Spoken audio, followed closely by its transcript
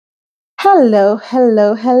Hello,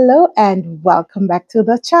 hello, hello, and welcome back to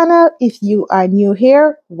the channel. If you are new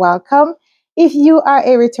here, welcome. If you are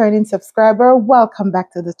a returning subscriber, welcome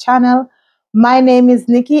back to the channel. My name is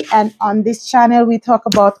Nikki, and on this channel, we talk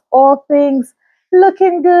about all things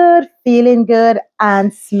looking good, feeling good,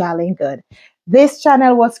 and smelling good. This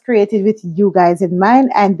channel was created with you guys in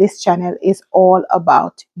mind, and this channel is all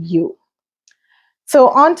about you. So,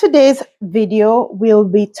 on today's video, we'll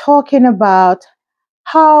be talking about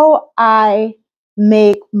how I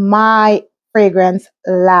make my fragrance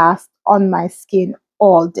last on my skin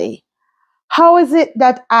all day. How is it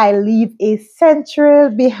that I leave a central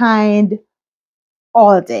behind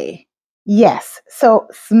all day? Yes, so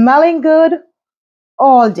smelling good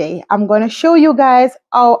all day. I'm going to show you guys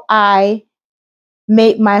how I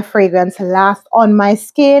make my fragrance last on my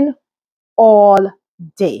skin all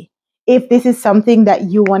day. If this is something that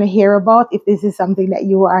you want to hear about, if this is something that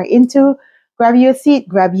you are into, grab you a seat,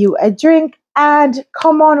 grab you a drink, and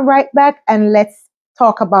come on right back and let's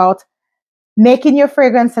talk about making your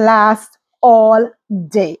fragrance last all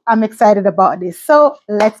day. I'm excited about this. So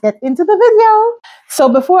let's get into the video. So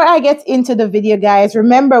before I get into the video, guys,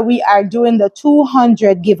 remember we are doing the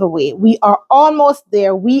 200 giveaway. We are almost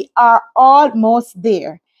there. We are almost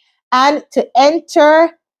there. And to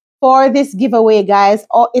enter for this giveaway, guys,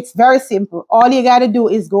 it's very simple. All you got to do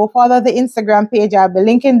is go follow the Instagram page. I'll be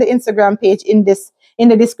linking the Instagram page in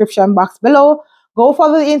the description box below. Go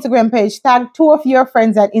follow the Instagram page, tag 2 of your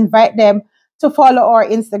friends and invite them to follow our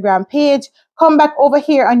Instagram page. Come back over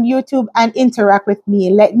here on YouTube and interact with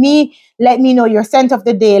me. Let me know your scent of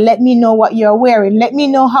the day. Let me know what you're wearing. Let me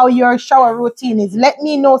know how your shower routine is. Let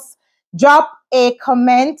me know. Drop a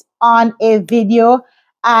comment on a video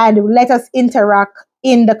and let us interact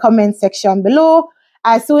in the comment section below.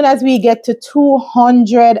 As soon as we get to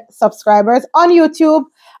 200 subscribers on YouTube,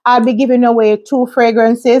 I'll be giving away 2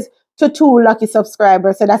 fragrances to 2 lucky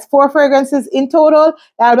subscribers. So that's 4 fragrances in total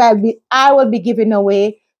that I will be giving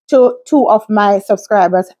away to 2 of my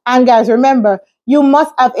subscribers. And guys, remember, you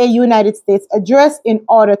must have a United States address in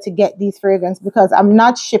order to get these fragrances because I'm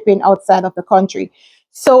not shipping outside of the country.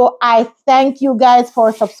 So I thank you guys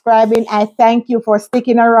for subscribing. I thank you for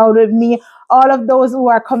sticking around with me. All of those who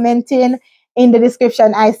are commenting in the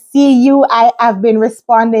description, I see you. I have been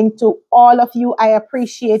responding to all of you. I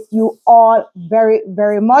appreciate you all very,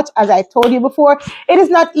 very much. As I told you before, it is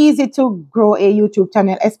not easy to grow a YouTube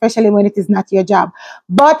channel, especially when it is not your job.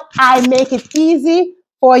 But I make it easy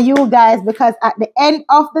for you guys because at the end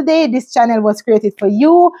of the day, this channel was created for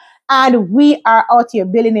you. And we are out here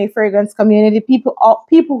building a fragrance community. People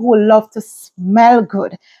who love to smell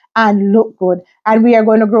good and look good. And we are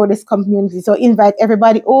going to grow this community. So invite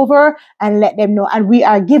everybody over and let them know. And we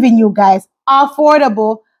are giving you guys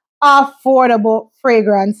affordable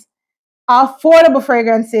fragrances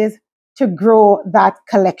to grow that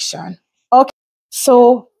collection. Okay.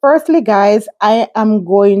 So firstly, guys, I am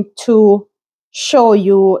going to show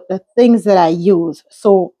you the things that I use.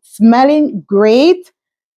 So smelling great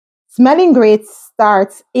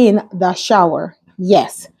starts in the shower.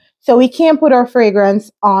 Yes. So we can't put our fragrance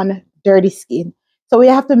on dirty skin. So we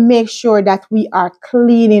have to make sure that we are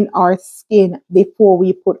cleaning our skin before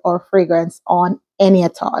we put our fragrance on any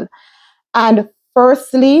at all. And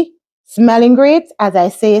firstly, smelling great, as I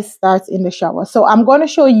say, starts in the shower. So I'm going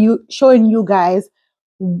to showing you guys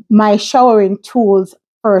my showering tools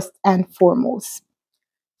first and foremost.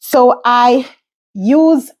 So I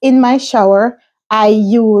use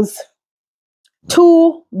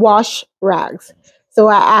 2 wash rags. So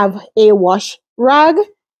I have a wash rag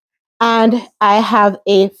and I have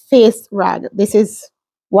a face rag. This is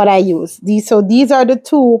what I use. These are the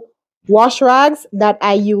 2 wash rags that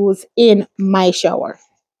I use in my shower.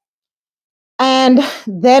 And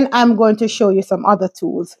then I'm going to show you some other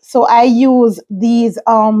tools. So I use these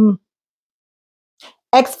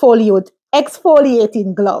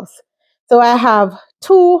exfoliating gloves. So I have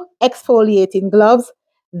 2 exfoliating gloves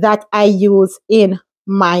that I use in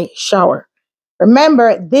my shower.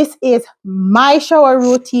 Remember, this is my shower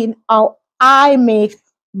routine, how I make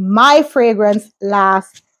my fragrance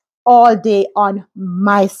last all day on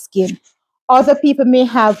my skin. Other people may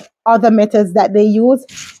have other methods that they use.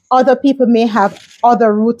 Other people may have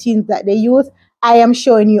other routines that they use. I am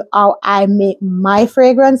showing you how I make my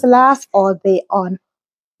fragrance last all day on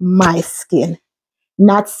my skin.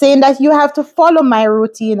 Not saying that you have to follow my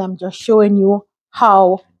routine. I'm just showing you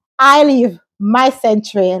how I leave my scent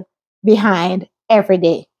trail behind every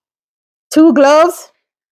day. 2 gloves,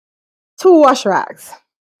 2 wash rags.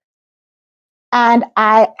 And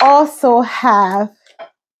I also have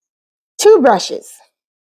 2 brushes.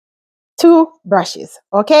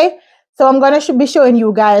 Okay? So I'm going to be showing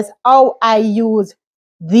you guys how I use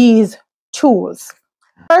these tools.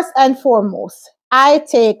 First and foremost, I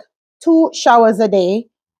take 2 showers a day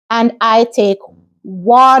and I take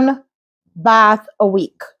 1 bath a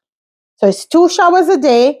week. So it's 2 showers a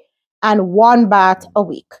day and 1 bath a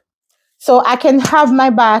week. So I can have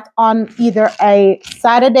my bath on either a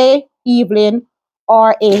Saturday evening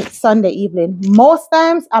or a Sunday evening. Most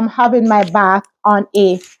times I'm having my bath on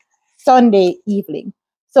a Sunday evening.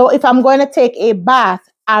 So if I'm going to take a bath,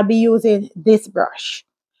 I'll be using this brush.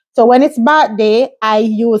 So when it's bath day, I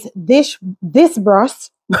use this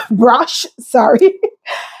brush, sorry.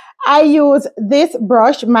 I use this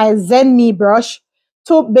brush, my Zen Me brush,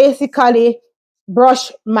 to basically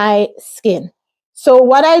brush my skin. So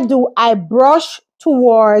what I do, I brush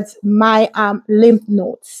towards my lymph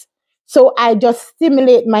nodes. So I just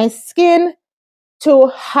stimulate my skin to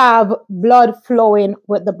have blood flowing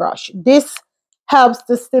with the brush. This helps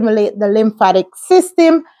to stimulate the lymphatic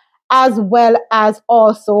system as well as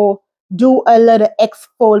also do a little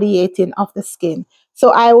exfoliating of the skin. So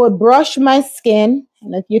I will brush my skin,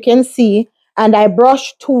 and if you can see, and I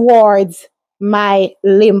brush towards my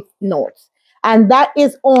lymph nodes. And that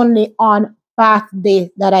is only on bath days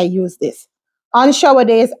that I use this. On shower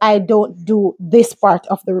days, I don't do this part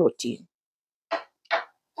of the routine.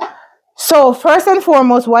 So first and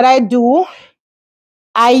foremost, what I do,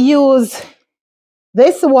 I use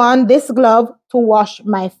this glove to wash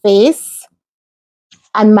my face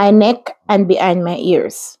and my neck and behind my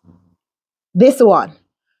ears. This one.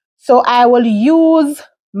 So I will use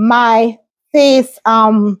my face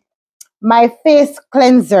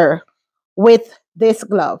cleanser with this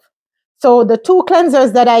glove. So the 2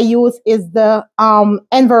 cleansers that I use is the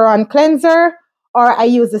Environ cleanser, or I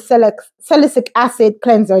use the salicylic acid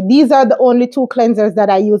cleanser. These are the only 2 cleansers that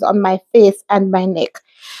I use on my face and my neck.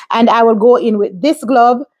 And I will go in with this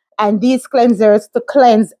glove and these cleansers to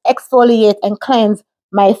cleanse, exfoliate, and cleanse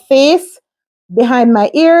my face, behind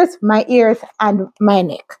my ears, and my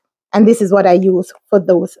neck. And this is what I use for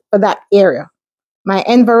that area. My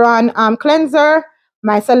Environ cleanser,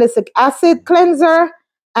 my salicylic acid cleanser,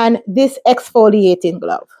 and this exfoliating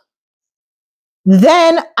glove.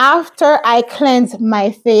 Then after I cleanse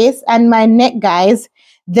my face and my neck, guys,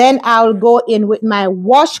 then I'll go in with my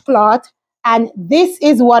washcloth, and this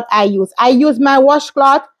is what I use. I use my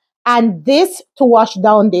washcloth and this to wash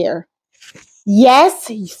down there.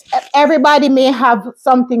 Yes, everybody may have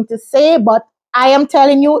something to say, but I am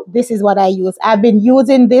telling you, this is what I use. I've been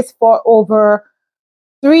using this for over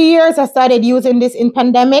 3 years. I started using this in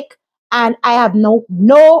pandemic, and I have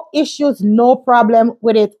no issues, no problem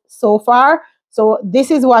with it so far. So this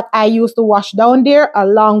is what I use to wash down there,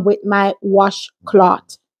 along with my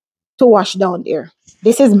washcloth to wash down there.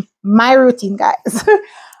 This is my routine, guys.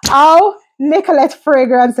 How Nicolette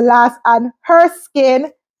fragrance lasts on her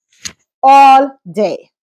skin all day.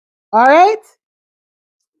 All right.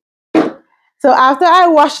 So after I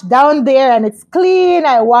wash down there and it's clean,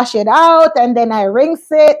 I wash it out and then I rinse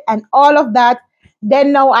it and all of that.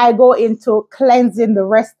 Then now I go into cleansing the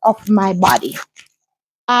rest of my body.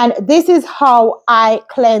 And this is how I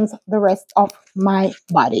cleanse the rest of my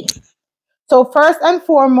body. So first and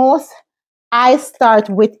foremost, I start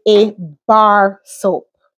with a bar soap.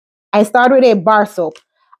 I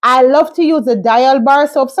love to use a dial bar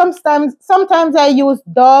soap. Sometimes I use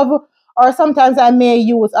Dove, or sometimes I may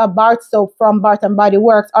use a bar soap from Bath and Body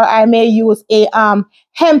Works, or I may use a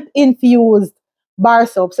hemp infused bar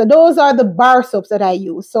soap. So those are the bar soaps that I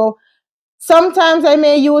use. So sometimes I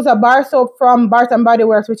may use a bar soap from Bath and Body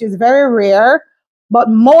Works, which is very rare, but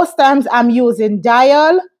most times I'm using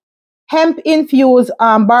Dial, hemp infused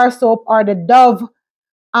bar soap, or the Dove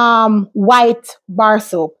white bar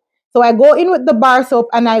soap. So I go in with the bar soap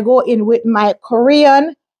and I go in with my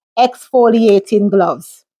Korean exfoliating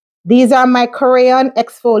gloves. These are my Korean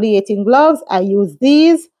exfoliating gloves. I use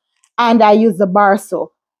these and I use the bar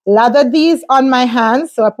soap. Lather these on my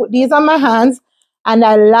hands. So I put these on my hands and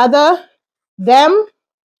I lather them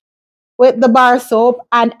with the bar soap,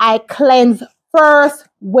 and I cleanse first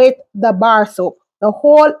with the bar soap. The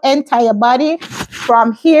whole entire body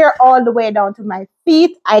from here all the way down to my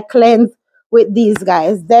feet, I cleanse with these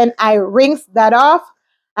guys. Then I rinse that off.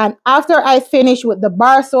 And after I finish with the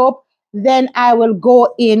bar soap, then I will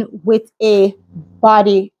go in with a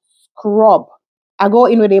body scrub. I go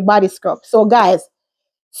in with a body scrub. So guys,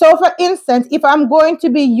 so for instance, if I'm going to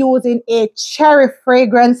be using a cherry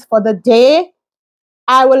fragrance for the day,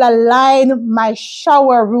 I will align my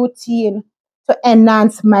shower routine to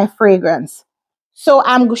enhance my fragrance. So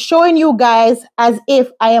I'm showing you guys as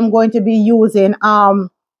if I am going to be using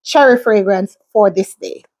cherry fragrance for this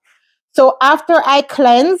day. So after I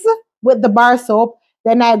cleanse, with the bar soap.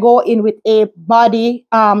 Then I go in with a body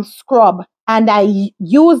scrub, and I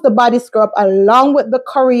use the body scrub along with the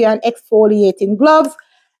Korean exfoliating gloves,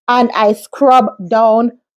 and I scrub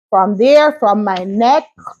down from there, from my neck,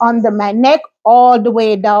 under my neck, all the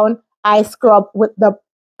way down. I scrub with the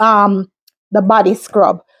body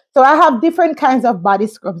scrub. So I have different kinds of body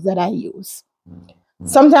scrubs that I use.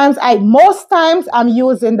 Most times I'm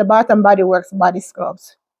using the Bath and Body Works body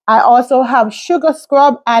scrubs. I also have sugar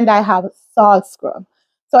scrub and I have salt scrub.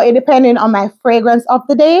 So it depending on my fragrance of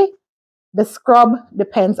the day, the scrub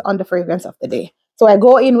depends on the fragrance of the day. So I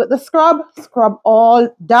go in with the scrub all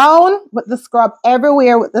down with the scrub,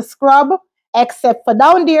 everywhere with the scrub, except for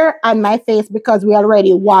down there and my face, because we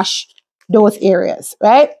already washed those areas,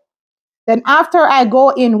 right? Then after I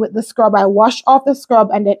go in with the scrub, I wash off the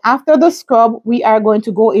scrub. And then after the scrub, we are going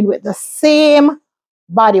to go in with the same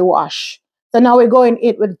body wash. So now we're going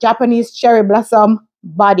in with Japanese cherry blossom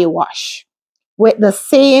body wash with the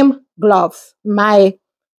same gloves, my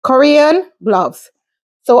Korean gloves.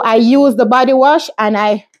 So I use the body wash and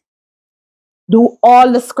I do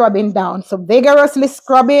all the scrubbing down. So vigorously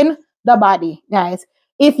scrubbing the body, guys.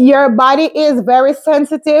 If your body is very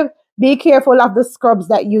sensitive, be careful of the scrubs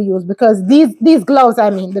that you use, because these gloves,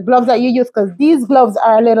 the gloves that you use, because these gloves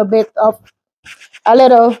are a little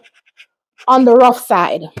on the rough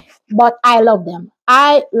side, but I love them.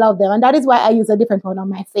 And that is why I use a different one on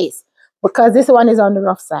my face, because this one is on the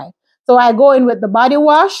rough side. So I go in with the body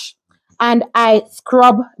wash and I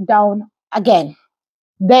scrub down again.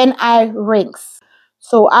 Then I rinse.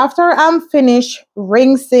 So after I'm finished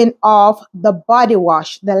rinsing off the body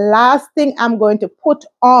wash, the last thing I'm going to put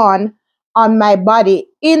on my body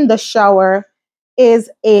in the shower is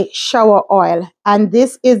a shower oil. And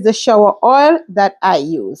this is the shower oil that I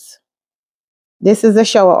use. This is the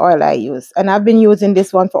shower oil I use. And I've been using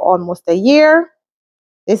this one for almost a year.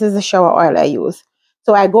 This is the shower oil I use.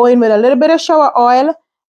 So I go in with a little bit of shower oil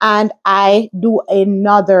and I do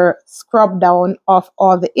another scrub down of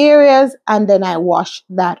all the areas, and then I wash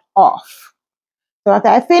that off. So after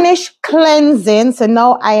I finish cleansing, so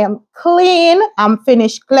now I am clean, I'm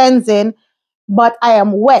finished cleansing, but I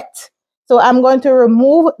am wet. So I'm going to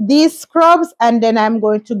remove these scrubs and then I'm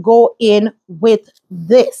going to go in with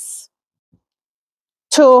this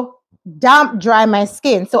to damp dry my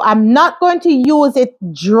skin. So I'm not going to use it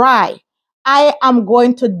dry. I am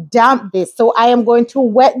going to damp this. So I am going to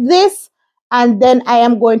wet this and then I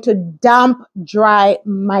am going to damp dry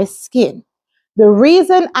my skin. The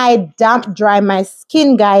reason I damp dry my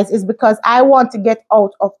skin, guys, is because I want to get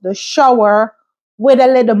out of the shower with a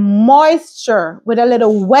little moisture, with a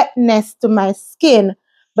little wetness to my skin,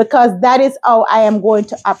 because that is how I am going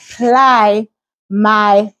to apply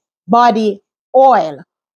my body oil.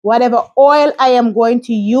 Whatever oil I am going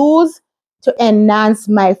to use to enhance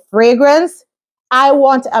my fragrance, I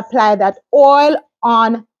want to apply that oil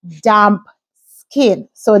on damp skin.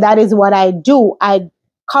 So that is what I do. I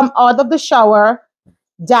come out of the shower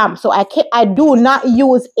damp. So I do not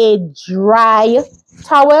use a dry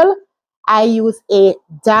towel. I use a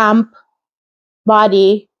damp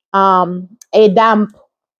body, a damp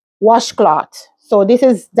washcloth. So this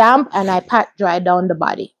is damp and I pat dry down the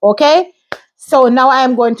body. Okay. So now I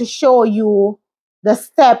am going to show you the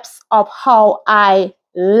steps of how I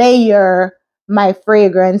layer my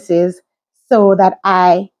fragrances so that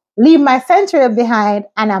I leave my scent trail behind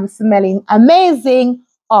and I'm smelling amazing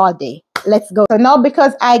all day. Let's go. So now,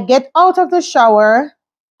 because I get out of the shower,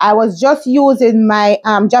 I was just using my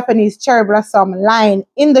Japanese cherry blossom line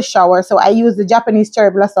in the shower. So I use the Japanese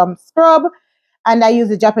cherry blossom scrub and I use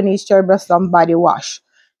the Japanese cherry blossom body wash.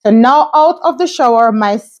 So now out of the shower,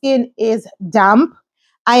 my skin is damp.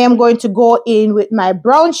 I am going to go in with my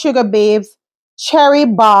Brown Sugar Babes Cherry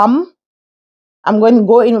Balm. I'm going to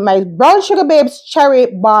go in with my Brown Sugar Babes Cherry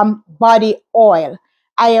Balm body oil.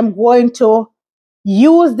 I am going to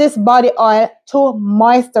use this body oil to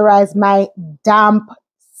moisturize my damp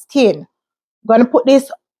skin. I'm going to put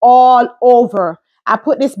this all over. I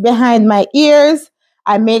put this behind my ears.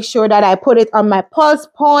 I make sure that I put it on my pulse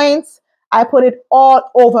points. I put it all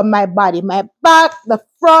over my body, my back, the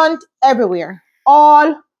front, everywhere,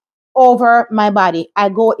 all over my body. I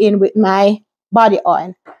go in with my body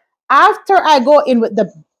oil. After I go in with the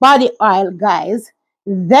body oil, guys,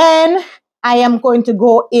 then I am going to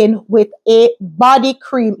go in with a body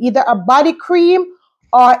cream, either a body cream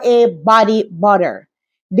or a body butter.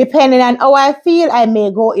 Depending on how I feel, I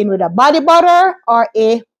may go in with a body butter or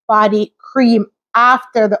a body cream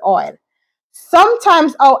after the oil.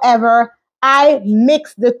 Sometimes, however, I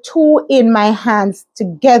mix the two in my hands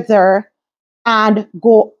together and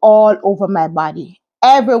go all over my body,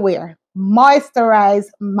 everywhere. moisturize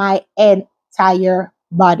my entire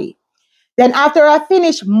body. Then after I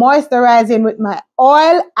finish moisturizing with my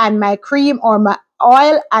oil and my cream or my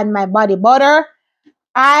oil and my body butter,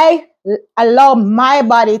 I allow my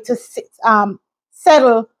body to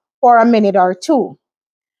settle for a minute or two.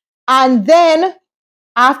 And then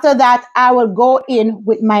after that, I will go in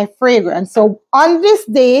with my fragrance. So on this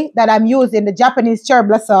day that I'm using the Japanese cherry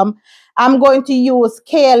blossom, I'm going to use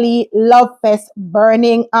Kayali Lovefest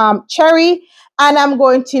Burning Cherry. And I'm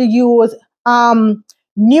going to use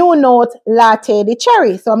New Note Latte the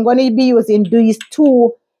Cherry. So I'm going to be using these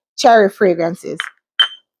two cherry fragrances.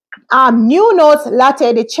 New Notes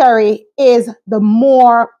Latte the Cherry is the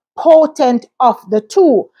more potent of the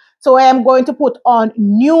two. So I am going to put on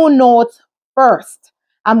New Notes first.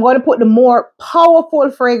 I'm going to put the more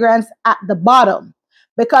powerful fragrance at the bottom.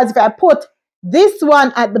 Because if I put this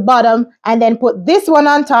one at the bottom and then put this one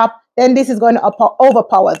on top, then this is going to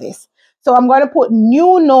overpower this. So I'm going to put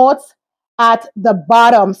New Notes at the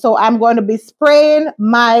bottom. So I'm going to be spraying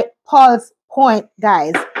my pulse point,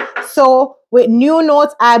 guys. So with New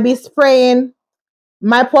Notes, I'll be spraying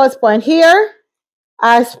my pulse point here.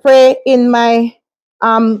 I spray in my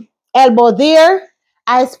elbow there.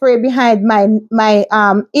 I spray behind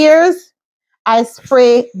my ears. I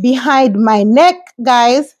spray behind my neck,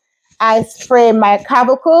 guys. I spray my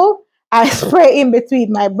clavicle. I spray in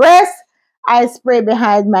between my breasts. I spray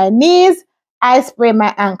behind my knees. I spray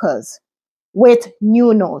my ankles with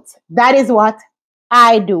New Notes. That is what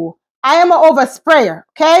I do. I am an oversprayer,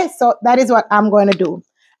 okay? So that is what I'm going to do.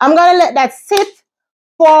 I'm going to let that sit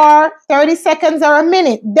for 30 seconds or a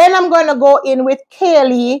minute. Then I'm going to go in with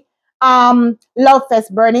Kayali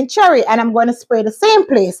Lovefest Burning Cherry, and I'm going to spray the same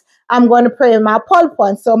place. I'm going to spray my pulse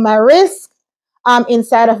point. So my wrist,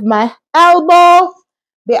 inside of my elbow,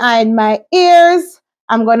 behind my ears.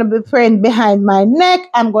 I'm going to be spraying behind my neck.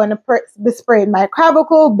 I'm going to be spraying my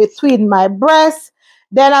clavicle, between my breasts.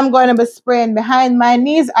 Then I'm going to be spraying behind my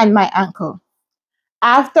knees and my ankle.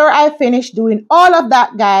 After I finish doing all of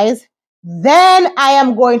that, guys, then I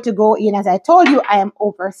am going to go in. As I told you, I am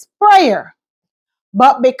oversprayer.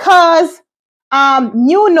 But because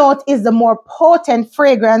New Note is the more potent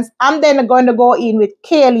fragrance, I'm then going to go in with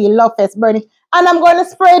Kayali Lovefest Burning. And I'm going to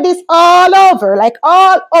spray this all over, like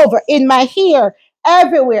all over, in my hair,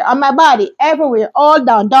 everywhere, on my body, everywhere, all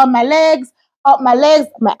down my legs, up my legs,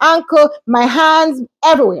 my ankle, my hands,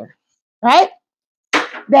 everywhere, right?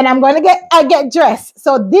 Then I'm going to get dressed.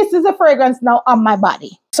 So this is a fragrance now on my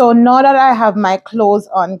body. So now that I have my clothes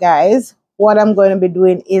on, guys, what I'm going to be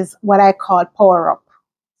doing is what I call power up.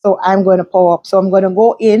 So I'm going to power up. So I'm going to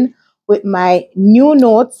go in with my New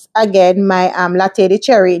Notes, again, my Latte the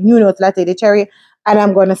Cherry, New Notes Latte the Cherry, and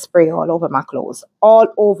I'm going to spray all over my clothes, all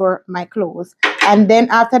over my clothes. And then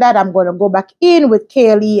after that, I'm going to go back in with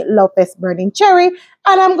Kayali Lovefest Burning Cherry,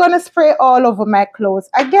 and I'm going to spray all over my clothes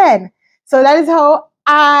again. So that is how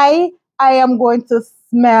I am going to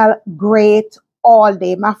smell great all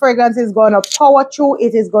day. My fragrance is going to power through.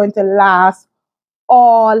 It is going to last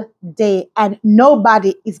all day, and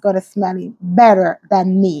nobody is going to smell it better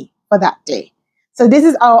than me for that day. So this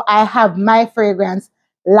is how I have my fragrance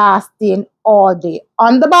lasting all day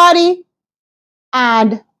on the body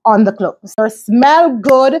and on the clothes. So smell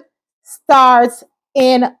good starts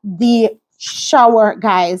in the shower,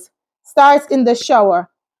 guys. Starts in the shower.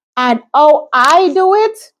 And how I do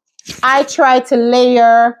it, I try to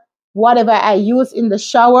layer whatever I use in the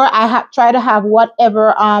shower. I try to have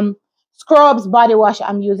whatever scrubs, body wash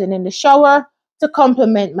I'm using in the shower to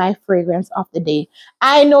complement my fragrance of the day.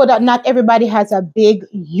 I know that not everybody has a big,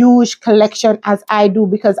 huge collection as I do,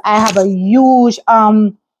 because I have a huge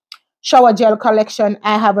shower gel collection.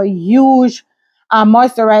 I have a huge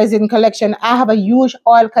moisturizing collection. I have a huge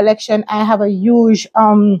oil collection. I have a huge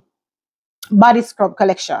body scrub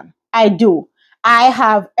collection. I do. I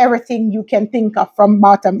have everything you can think of from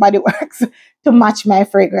Bath and Body Works to match my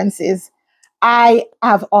fragrances. I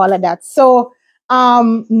have all of that. So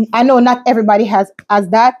I know not everybody has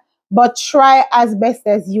that, but try as best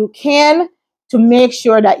as you can to make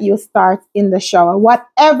sure that you start in the shower.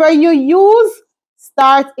 Whatever you use,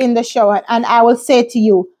 start in the shower. And I will say to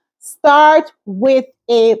you, start with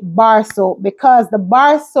a bar soap, because the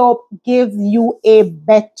bar soap gives you a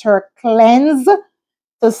better cleanse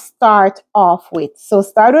to start off with. So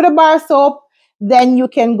start with a bar soap, then you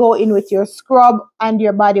can go in with your scrub and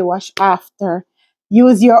your body wash after.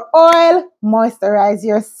 Use your oil, moisturize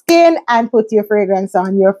your skin, and put your fragrance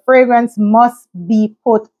on. Your fragrance must be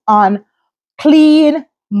put on clean,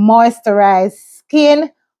 moisturized skin.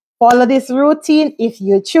 Follow this routine if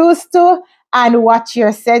you choose to, and watch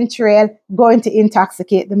your scent trail going to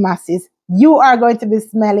intoxicate the masses. you are going to be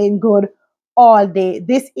smelling good all day.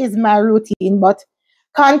 This is my routine, but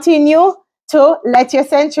continue to let your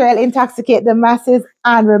scent oil intoxicate the masses.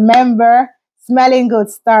 And remember, smelling good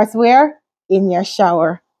starts where? In your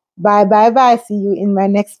shower. Bye, bye, bye. See you in my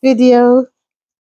next video.